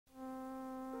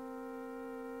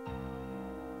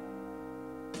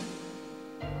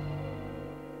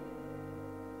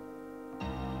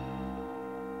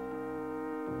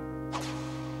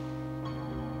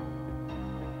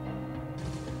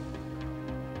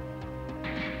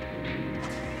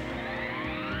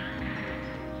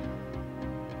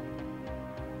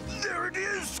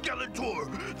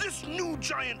Skeletor! This new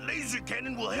giant laser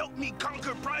cannon will help me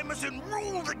conquer Primus and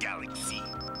rule the galaxy!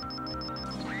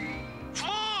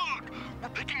 Flog! We're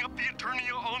picking up the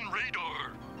Eternia on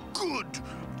radar! Good!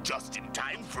 Just in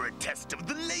time for a test of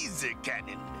the laser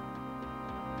cannon.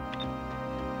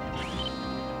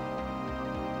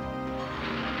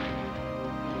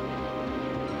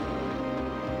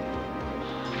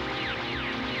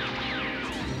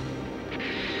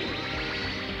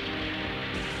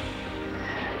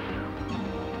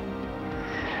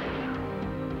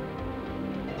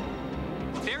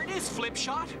 There it is,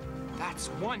 Flipshot. That's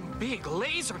one big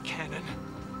laser cannon.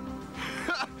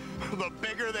 The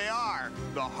bigger they are,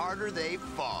 the harder they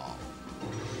fall.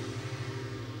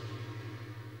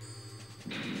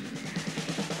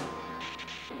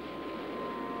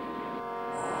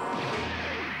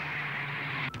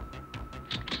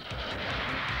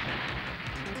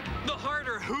 The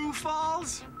harder who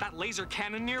falls? That laser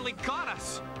cannon nearly got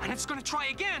us, and it's gonna try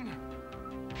again.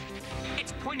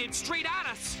 It's pointed straight at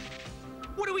us.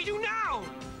 What do we do now?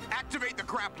 Activate the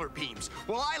grappler beams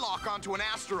while I lock onto an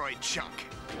asteroid chunk.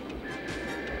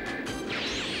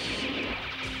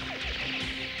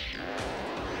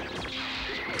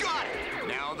 Got it!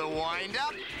 Now the wind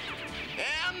up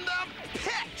and the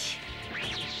pitch!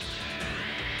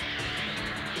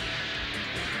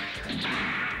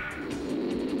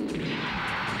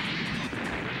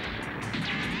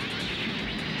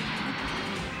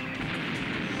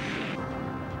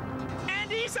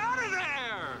 And he's out of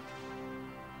there!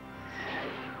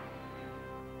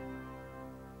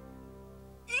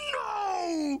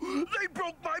 No! They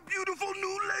broke my beautiful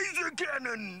new laser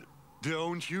cannon!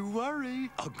 Don't you worry.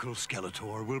 Uncle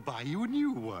Skeletor will buy you a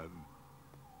new one.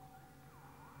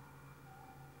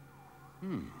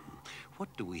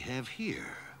 What do we have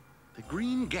here? The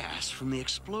green gas from the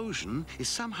explosion is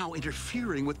somehow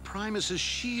interfering with Primus's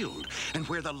shield, and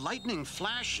where the lightning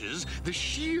flashes, the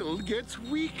shield gets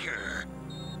weaker.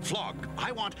 Flog,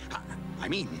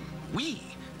 we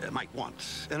might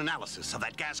want an analysis of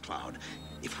that gas cloud.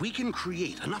 If we can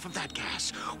create enough of that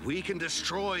gas, we can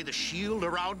destroy the shield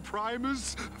around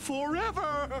Primus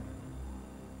forever.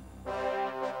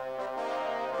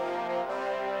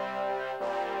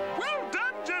 Well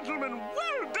done, gentlemen!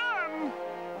 Well done!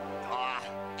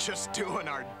 Just doing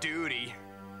our duty.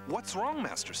 What's wrong,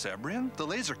 Master Sabrian? The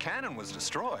laser cannon was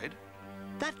destroyed.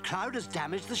 That cloud has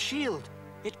damaged the shield.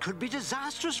 It could be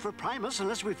disastrous for Primus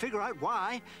unless we figure out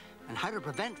why and how to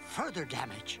prevent further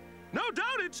damage. No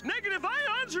doubt its negative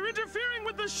ions are interfering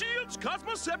with the shield's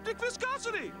cosmoseptic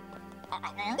viscosity.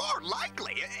 More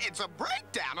likely, it's a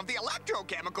breakdown of the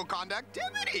electrochemical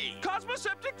conductivity.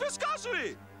 Cosmoseptic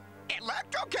viscosity!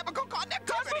 Electrochemical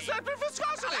conductivity! Cosmoseptic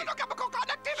viscosity! Electrochemical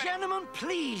conductivity! Gentlemen,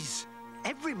 please!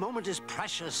 Every moment is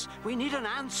precious. We need an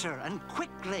answer, and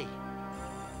quickly.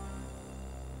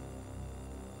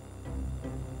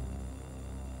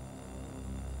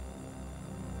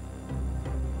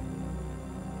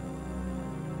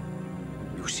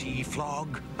 You see,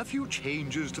 Flog, a few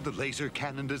changes to the laser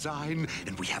cannon design,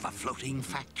 and we have a floating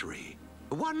factory.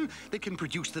 One that can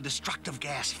produce the destructive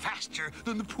gas faster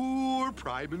than the poor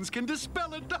Primans can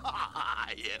dispel it.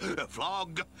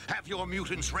 Flog, have your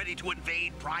mutants ready to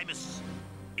invade Primus.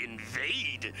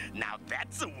 Invade? Now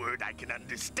that's a word I can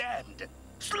understand.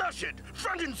 Slush it,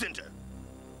 front and center.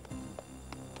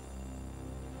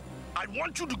 I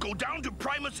want you to go down to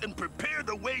Primus and prepare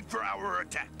the way for our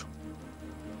attack.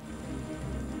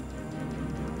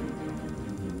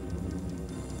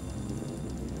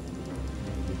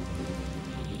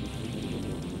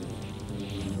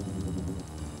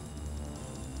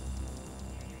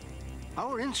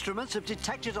 Our instruments have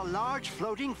detected a large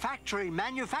floating factory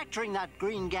manufacturing that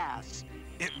green gas.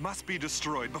 It must be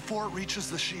destroyed before it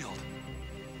reaches the shield.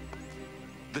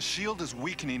 The shield is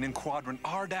weakening in quadrant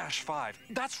R-5.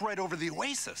 That's right over the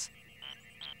oasis.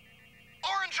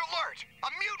 Orange alert! A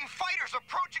mutant fighter's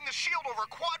approaching the shield over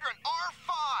quadrant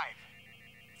R5!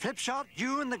 Flipshot,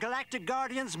 you and the Galactic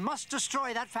Guardians must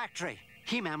destroy that factory.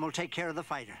 He-Man will take care of the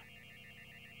fighter.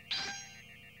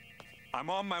 I'm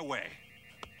on my way.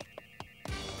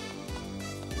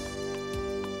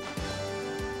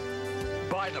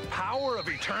 By the power of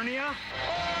Eternia,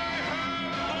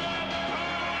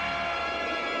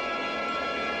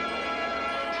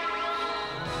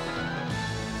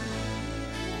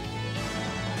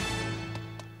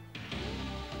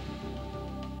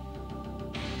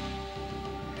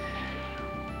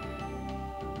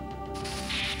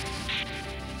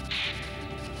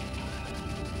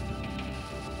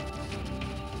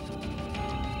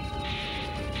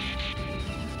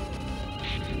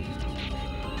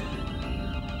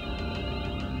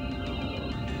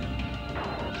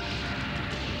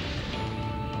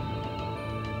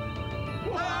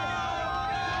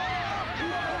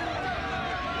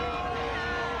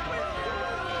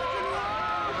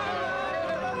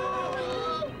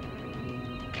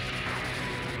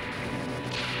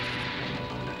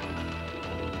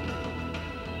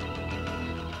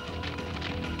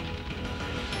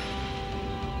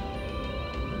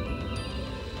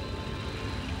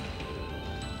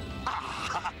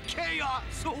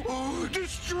 chaos, oh,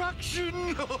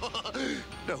 destruction.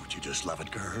 Don't you just love it,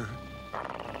 Grr?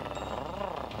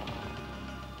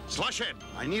 Slushhead,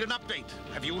 I need an update.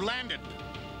 Have you landed?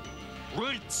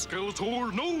 Right,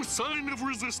 Skeletor. No sign of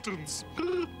resistance.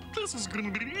 This is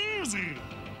gonna be easy.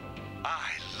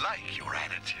 I like your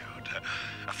attitude.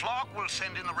 Flog will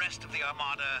send in the rest of the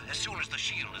Armada as soon as the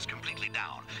shield is completely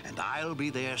down, and I'll be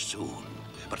there soon.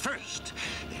 But first,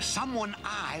 there's someone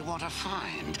I want to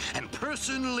find and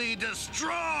personally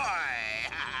destroy.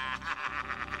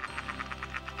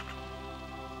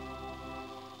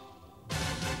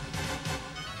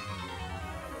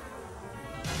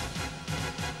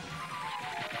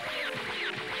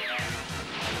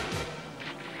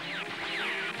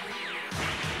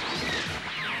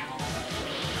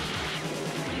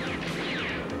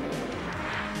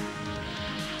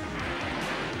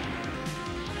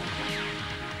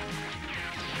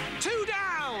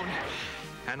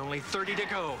 And only 30 to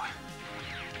go.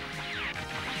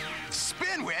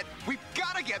 Spinwit, we've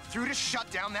got to get through to shut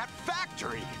down that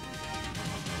factory.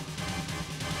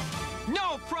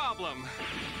 No problem.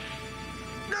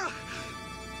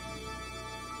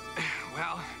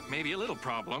 Well, maybe a little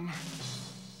problem.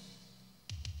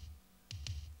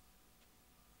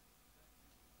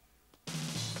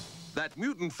 That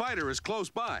mutant fighter is close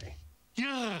by.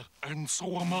 Yeah, and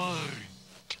so am I.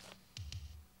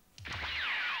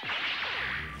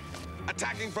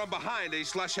 Attacking from behind, eh,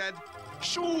 Slushhead?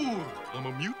 Sure, I'm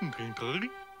a mutant, ain't I?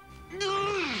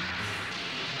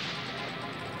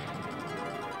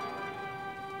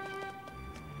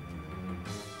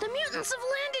 The mutants have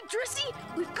landed, Drissy!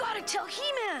 We've got to tell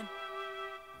He-Man!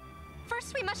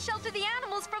 First, we must shelter the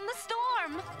animals from the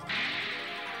storm.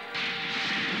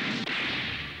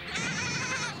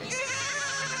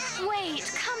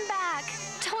 Wait, come back.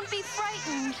 Don't be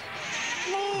frightened.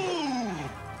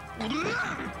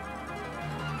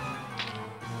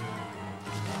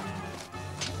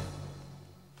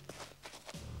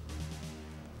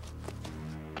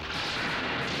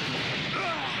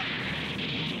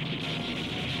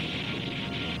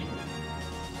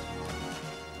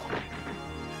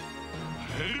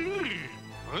 Hey,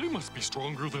 I must be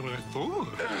stronger than I thought.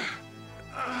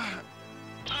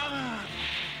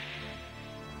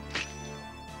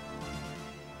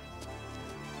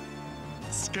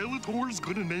 Skeletor's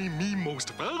gonna name me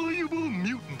most valuable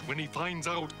mutant when he finds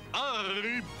out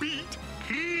I beat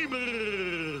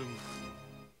He-Man!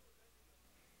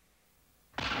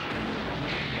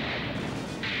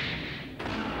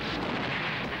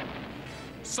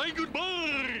 Say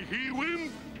goodbye,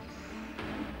 He-Wimp!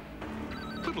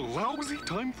 What a lousy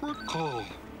time for a call.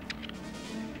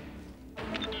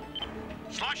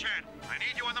 Slushhead, I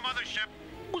need you on the mothership.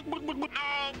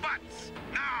 No buts!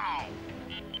 Now!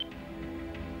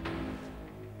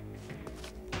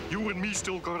 You and me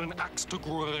still got an axe to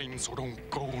grind, so don't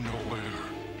go nowhere.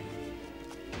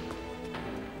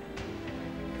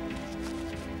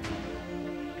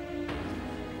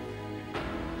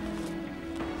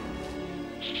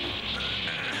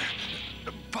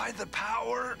 By the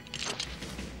power.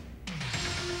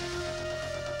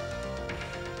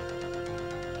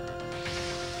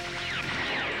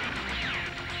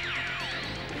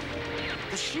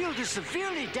 The shield is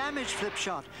severely damaged,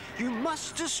 Flipshot. You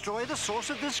must destroy the source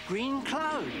of this green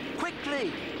cloud.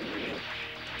 Quickly!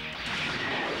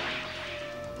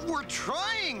 We're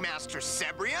trying, Master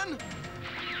Sebrian.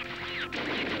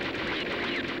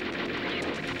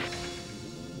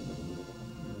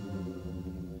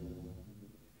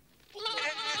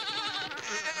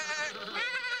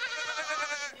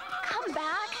 Come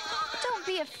back. Don't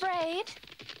be afraid.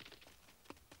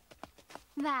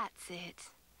 That's it.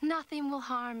 Nothing will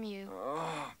harm you.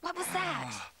 What was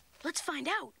that? Let's find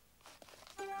out.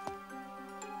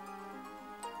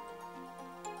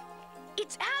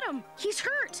 It's Adam! He's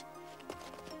hurt!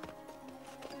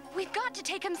 We've got to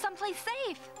take him someplace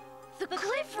safe. The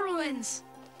cliff ruins!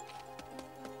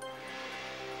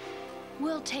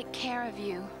 We'll take care of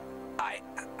you.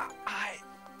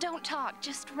 Don't talk,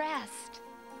 just rest.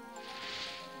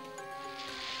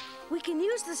 We can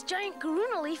use this giant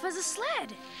Garuna leaf as a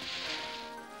sled.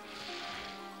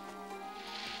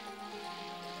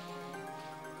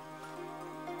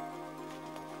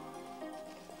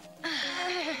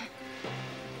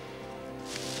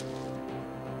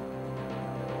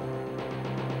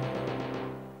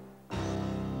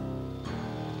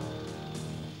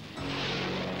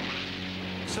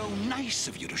 So nice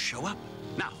of you to show up.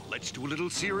 Now, let's do a little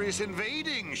serious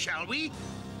invading, shall we?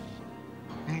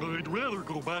 I'd rather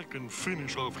go back and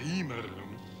finish off He-Man.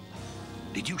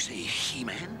 Did you say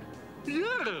He-Man?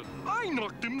 Yeah, I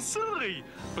knocked him silly,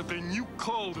 but then you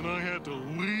called and I had to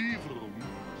leave him.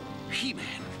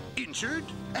 He-Man, injured?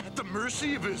 At the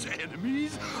mercy of his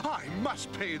enemies? I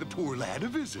must pay the poor lad a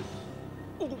visit.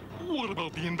 Oh, what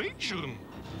about the invasion?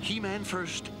 He-Man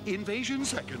first, invasion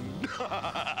second.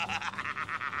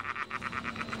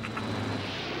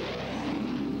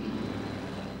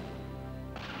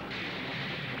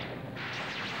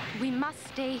 We must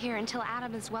stay here until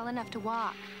Adam is well enough to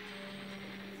walk.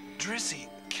 Drissy,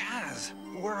 Kaz,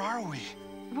 where are we?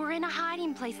 We're in a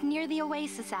hiding place near the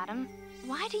oasis, Adam.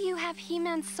 Why do you have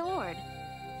He-Man's sword?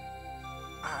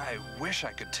 I wish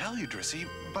I could tell you, Drissy,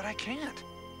 but I can't.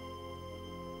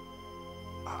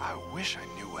 I wish I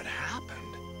knew what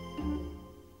happened.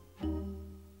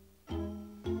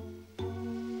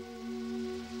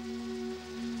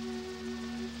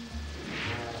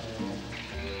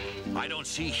 I don't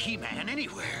see He-Man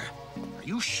anywhere. Are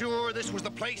you sure this was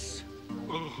the place?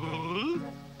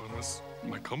 Unless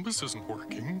my compass isn't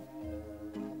working.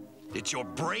 It's your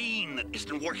brain that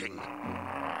isn't working.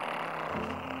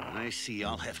 I see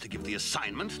I'll have to give the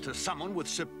assignment to someone with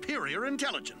superior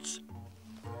intelligence.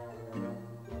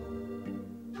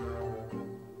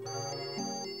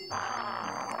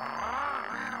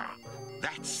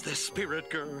 That's the spirit,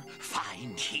 Gur.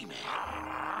 Find He-Man.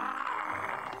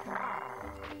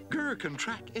 Gur can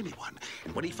track anyone,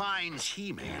 and when he finds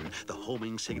He-Man, the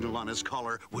homing signal on his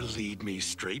collar will lead me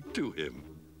straight to him.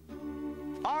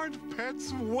 Aren't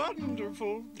pets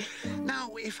wonderful?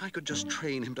 Now, if I could just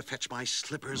train him to fetch my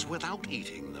slippers without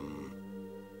eating them.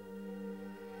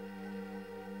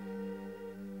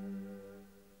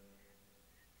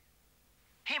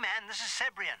 He-Man, this is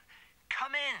Sebrian.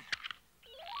 Come in.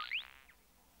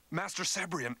 Master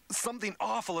Sebrian, something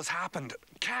awful has happened.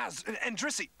 Kaz and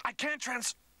Drissy, I can't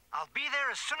I'll be there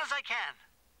as soon as I can.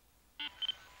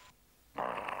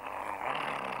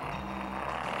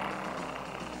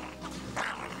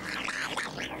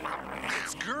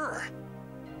 It's Gur.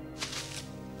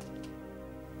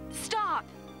 Stop!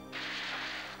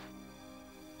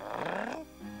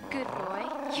 Good boy.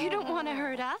 You don't want to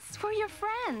hurt us. We're your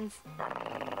friends.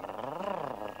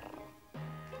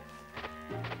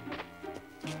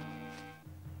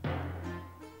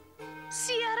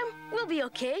 See, Adam? We'll be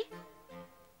okay.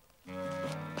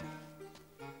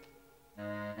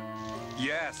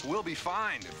 Yes, we'll be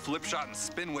fine if Flipshot and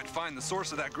Spinwit find the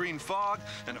source of that green fog,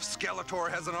 and if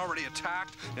Skeletor hasn't already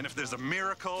attacked, and if there's a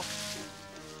miracle.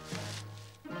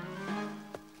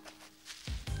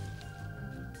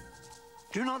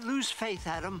 Do not lose faith,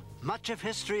 Adam. Much of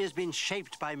history has been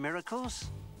shaped by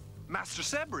miracles. Master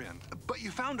Sebrian, but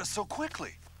you found us so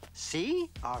quickly.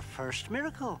 See? Our first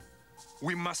miracle.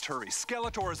 We must hurry.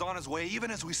 Skeletor is on his way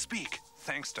even as we speak,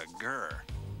 thanks to Gur.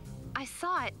 I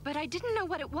saw it, but I didn't know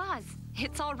what it was.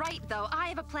 It's all right, though. I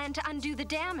have a plan to undo the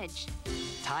damage.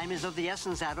 Time is of the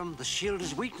essence, Adam. The shield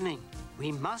is weakening.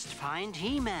 We must find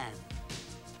He-Man.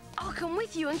 I'll come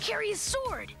with you and carry his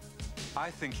sword. I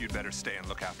think you'd better stay and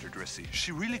look after Drissy.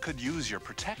 She really could use your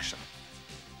protection.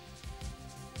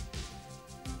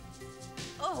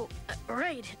 Oh,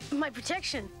 right. My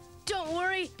protection. Don't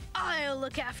worry. I'll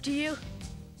look after you.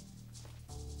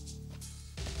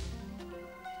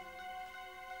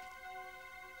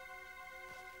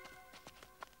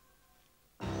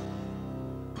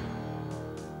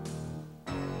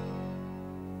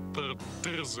 The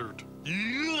desert.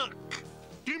 Yuck!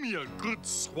 Give me a good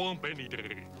swamp any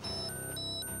day.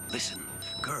 Listen,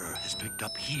 Gur has picked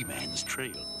up He-Man's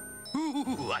trail.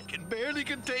 Ooh, I can barely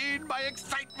contain my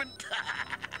excitement.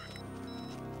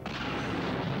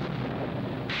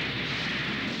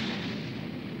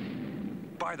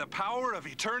 By the power of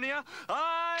Eternia,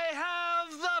 I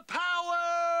have the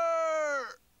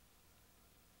power!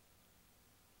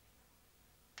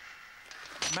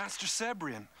 Master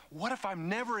Sebrian, what if I'm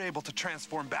never able to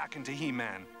transform back into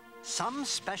He-Man? Some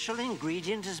special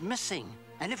ingredient is missing.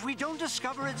 And if we don't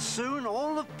discover it soon,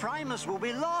 all of Primus will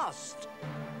be lost.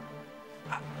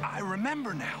 I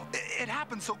remember now. It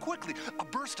happened so quickly. A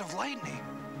burst of lightning.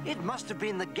 It must have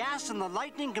been the gas and the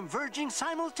lightning converging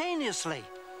simultaneously.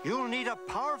 You'll need a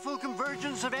powerful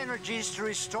convergence of energies to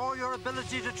restore your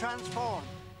ability to transform.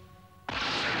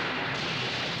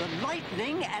 The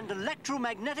lightning and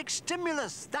electromagnetic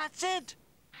stimulus, that's it.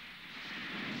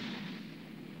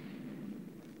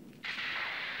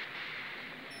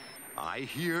 I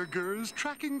hear Gur's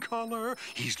tracking collar.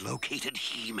 He's located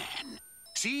He-Man.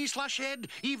 See, Slushhead?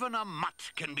 Even a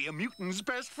mutt can be a mutant's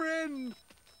best friend.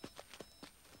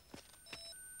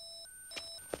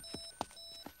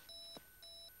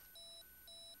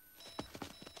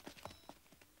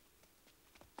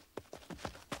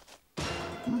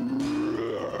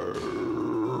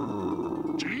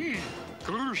 Gee,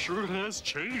 Gur sure has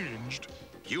changed.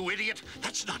 You idiot!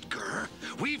 That's not Grr.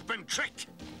 We've been tricked.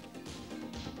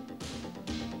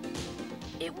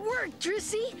 It worked,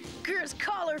 Drissy. Grr's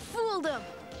collar fooled him.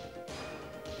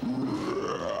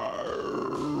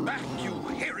 Back, you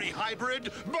hairy hybrid!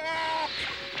 Back!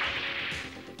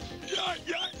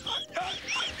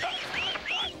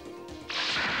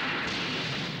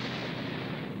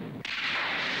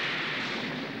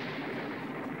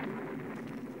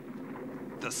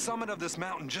 The summit of this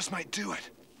mountain just might do it.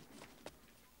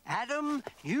 Adam,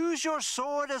 use your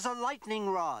sword as a lightning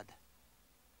rod.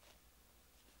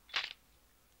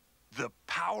 The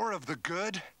power of the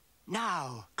good?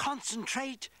 Now,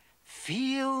 concentrate.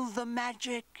 Feel the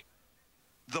magic.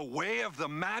 The way of the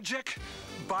magic?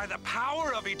 By the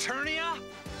power of Eternia?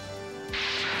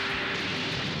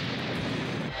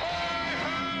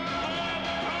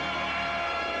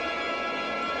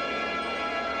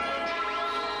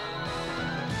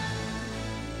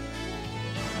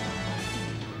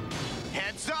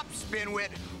 Heads up, Spinwit.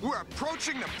 We're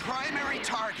approaching the primary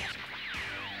target.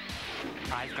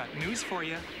 I've got news for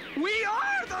you. We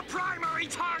are the primary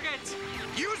target!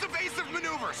 Use evasive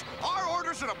maneuvers. Our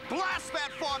orders are to blast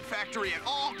that fog factory at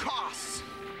all costs.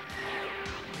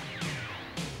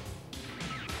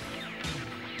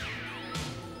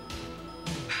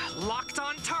 Locked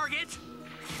on target.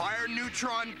 Fire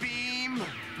neutron beam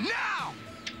now!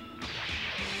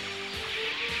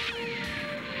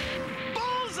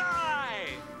 Bullseye!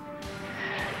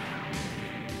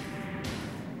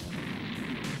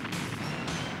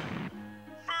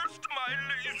 First my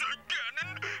laser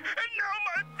cannon, and now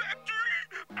my factory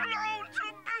blown to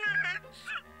bits!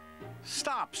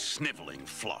 Stop sniveling,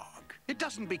 Flog. It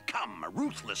doesn't become a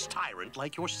ruthless tyrant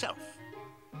like yourself.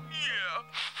 Yeah,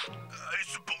 I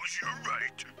suppose you're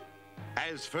right.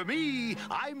 As for me,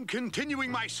 I'm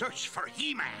continuing my search for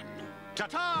He-Man.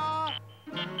 Ta-ta!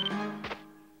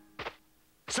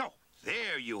 So,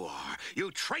 there you are,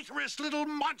 you traitorous little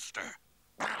monster.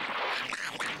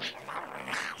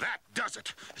 That does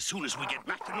it. As soon as we get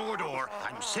back to Nordor,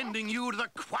 I'm sending you to the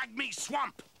Quagmie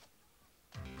Swamp.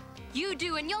 You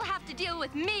do, and you'll have to deal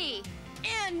with me.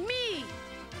 And me!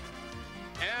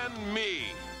 And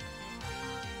me.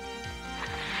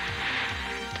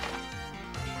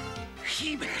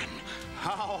 He-Man,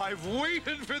 how I've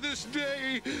waited for this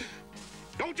day.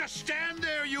 Don't just stand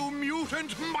there, you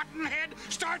mutant muttonhead.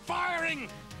 Start firing!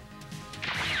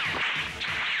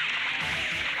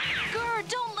 Grr,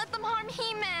 don't let them harm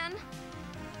He-Man.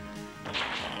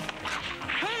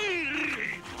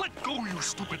 Hey! Let go, you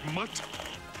stupid mutt!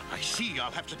 I see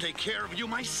I'll have to take care of you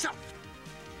myself.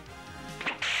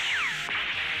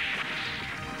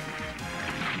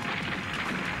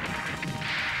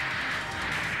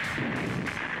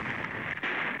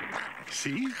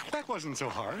 See? That wasn't so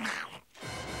hard.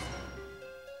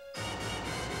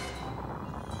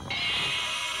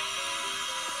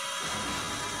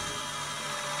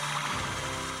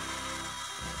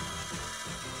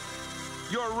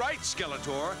 You're right,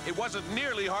 Skeletor. It wasn't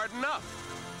nearly hard enough.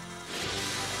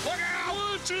 Look out!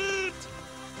 Watch it!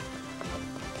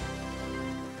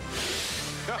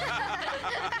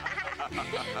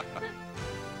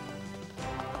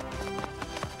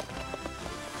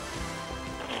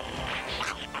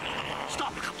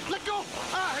 Stop! Let go!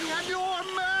 I am your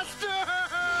master!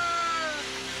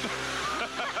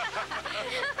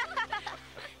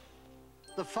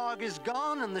 The fog is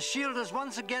gone and the shield has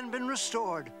once again been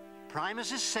restored.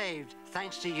 Primus is saved,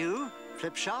 thanks to you,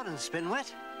 Flipshot and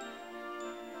Spinwit.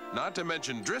 Not to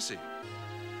mention Drissy.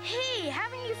 Hey,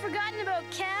 haven't you forgotten about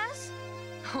Kaz?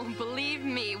 Oh, believe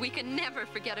me, we can never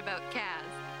forget about Kaz.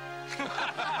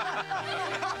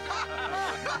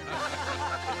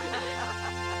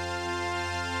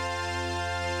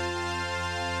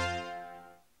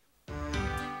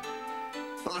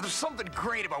 Well, there's something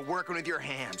great about working with your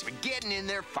hands. But getting in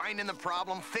there, finding the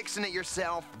problem, fixing it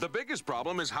yourself. The biggest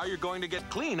problem is how you're going to get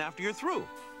clean after you're through.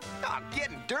 Oh,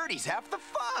 getting dirty's half the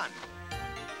fun.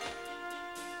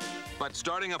 But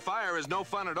starting a fire is no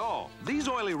fun at all. These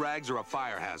oily rags are a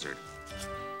fire hazard.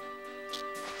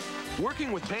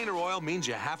 Working with paint or oil means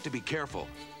you have to be careful.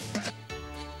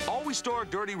 Always store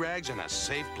dirty rags in a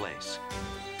safe place.